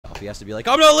He has to be like,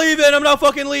 I'm not leaving. I'm not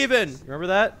fucking leaving. Remember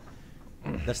that?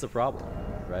 That's the problem,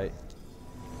 right?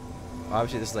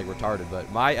 Obviously, this is like retarded,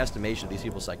 but my estimation of these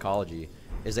people's psychology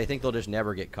is they think they'll just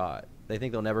never get caught. They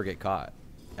think they'll never get caught,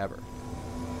 ever,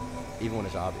 even when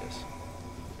it's obvious.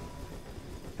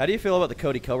 How do you feel about the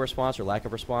Cody Co response or lack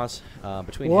of response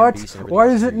between him and Beast and everything? Why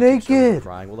is it naked?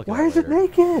 We'll Why is it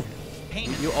naked?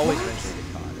 You always eventually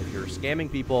get caught if you're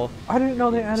scamming people. I didn't know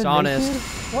they added dishonest.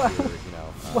 naked. You're, you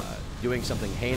know, doing something heinous.